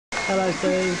Hello,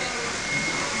 Steve.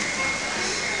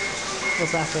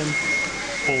 What's happened?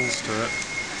 Balls to it.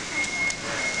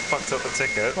 Fucked up the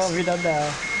tickets. What have you done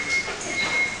now?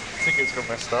 Tickets got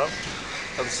messed up.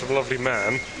 And some lovely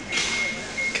man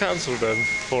cancelled them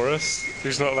for us.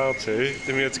 Who's not allowed to.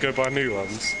 Then we had to go buy new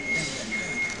ones.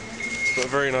 But a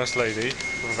very nice lady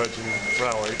from Virgin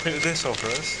Railway printed this on for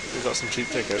us. We got some cheap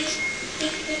tickets.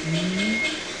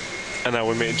 And now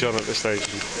we're meeting John at the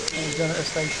station. Oh, John at the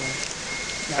station.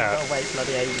 Now I've got to wait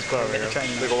bloody ages to get the train.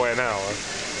 They've got to wait an hour.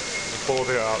 Board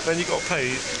it up. Then you've got to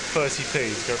pay 30p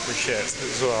to go through shit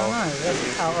as well. I know, that's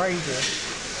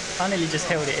outrageous. I nearly just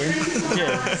held it in.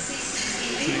 Yeah.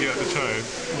 So you get the train?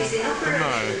 But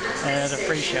no. There's a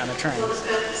free shit on the train.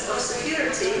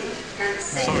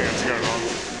 Something had to go wrong.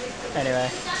 Anyway,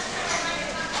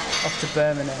 off to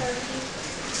Birmingham.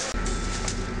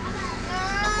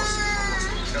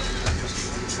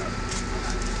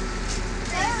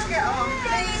 Get on,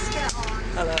 please get on.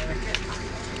 Hello.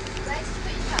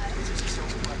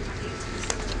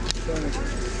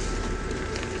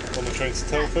 On the train to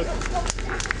Telford.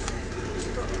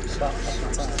 About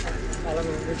fucking time. How long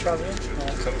have we been travelling? A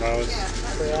couple of hours.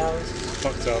 3 hours.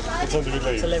 Fucked up. What time did we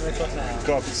leave? It's 11 o'clock now.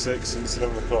 Got up at 6 and it's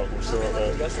 11 o'clock. We're still not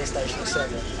there. We got to the station at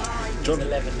 7. It's John,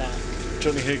 11 now.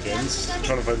 Johnny Higgins,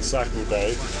 trying to phone Zach all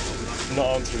day, not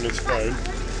answering his phone.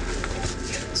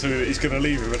 So he's going to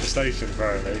leave him at the station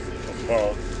apparently.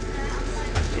 Well,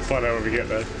 we'll find out when we get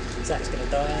there. Zach's going to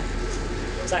die.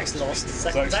 Zach's lost.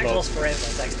 Zach's lost forever.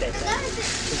 Zach's dead now.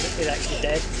 He's actually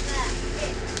dead.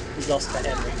 He's lost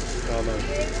forever. Oh no.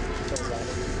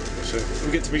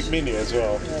 We get to meet Minnie as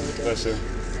well. Yeah, we do. Bless him.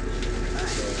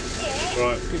 So,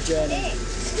 right. Good journey.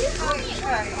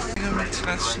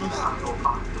 International.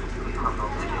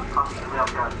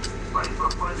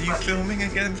 Are you filming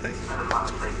again, please?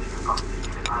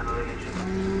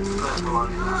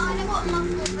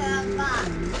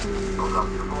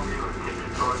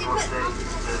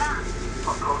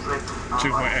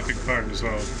 Choose my epic phone as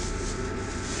well.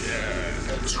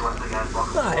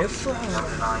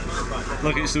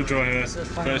 Look, it's still dry here,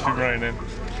 but it's been raining.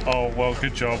 Oh, well,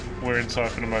 good job. We're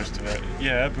inside for the most of it.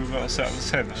 Yeah, but we've got to set up the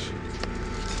tent.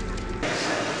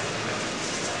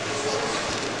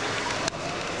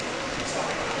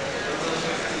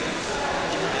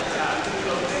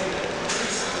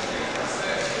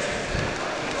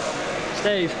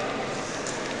 Steve.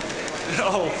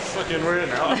 Oh, fucking we're in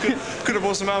now. I could have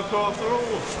bought some alcohol after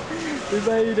all. We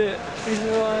made it. We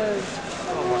survived.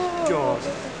 Oh my god.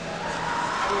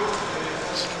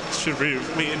 Should be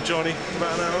meeting Johnny in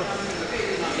about an hour.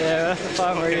 Yeah, that's the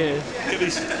time we're here. Get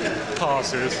these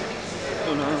passes.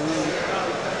 Oh no.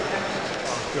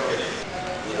 Oh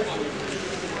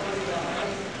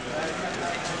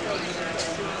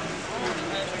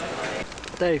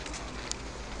god. Dave.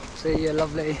 See you,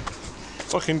 lovely.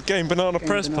 Fucking game banana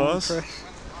press pass.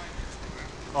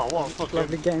 Oh, what a fucking...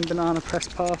 Lovely game banana press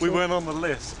pass. We went on the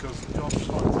list because John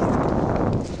fucked up.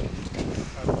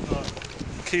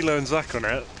 Kilo and Zach on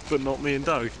it, but not me and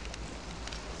Doug.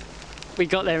 We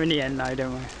got there in the end though,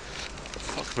 didn't we?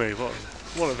 Fuck me,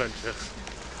 what adventure.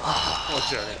 What a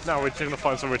journey. Now we're going to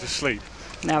find somewhere to sleep.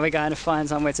 Now we're going to find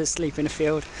somewhere to sleep in the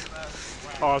field.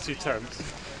 RT tent.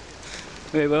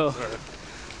 We will. Yeah.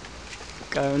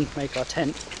 Go and make our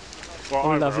tent. Well,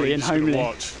 All lovely and homely.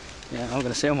 Watch. Yeah, I'm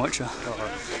going to sit and watch her.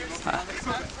 Right.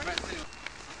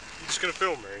 You just going to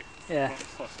film me? Yeah. Oh,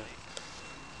 fuck it.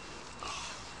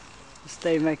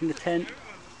 Steve making the tent.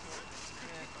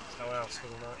 How else for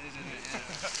the night?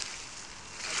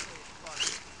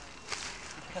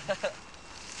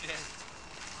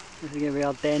 This is going to be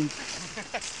our den.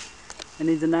 It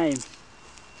needs a name.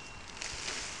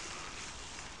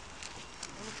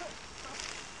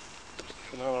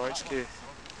 Banana HQ.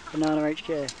 Banana HQ.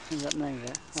 Is that the name of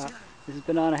it? Right. This is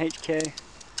Banana HQ.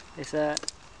 It's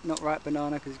not ripe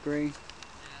banana because it's green.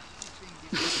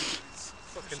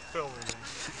 Fucking filming me.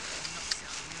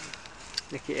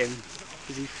 Look at him,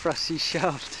 as he thrusts his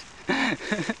shaft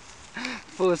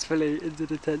forcefully into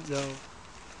the tent hole.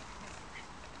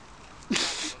 Keep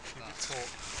it taut.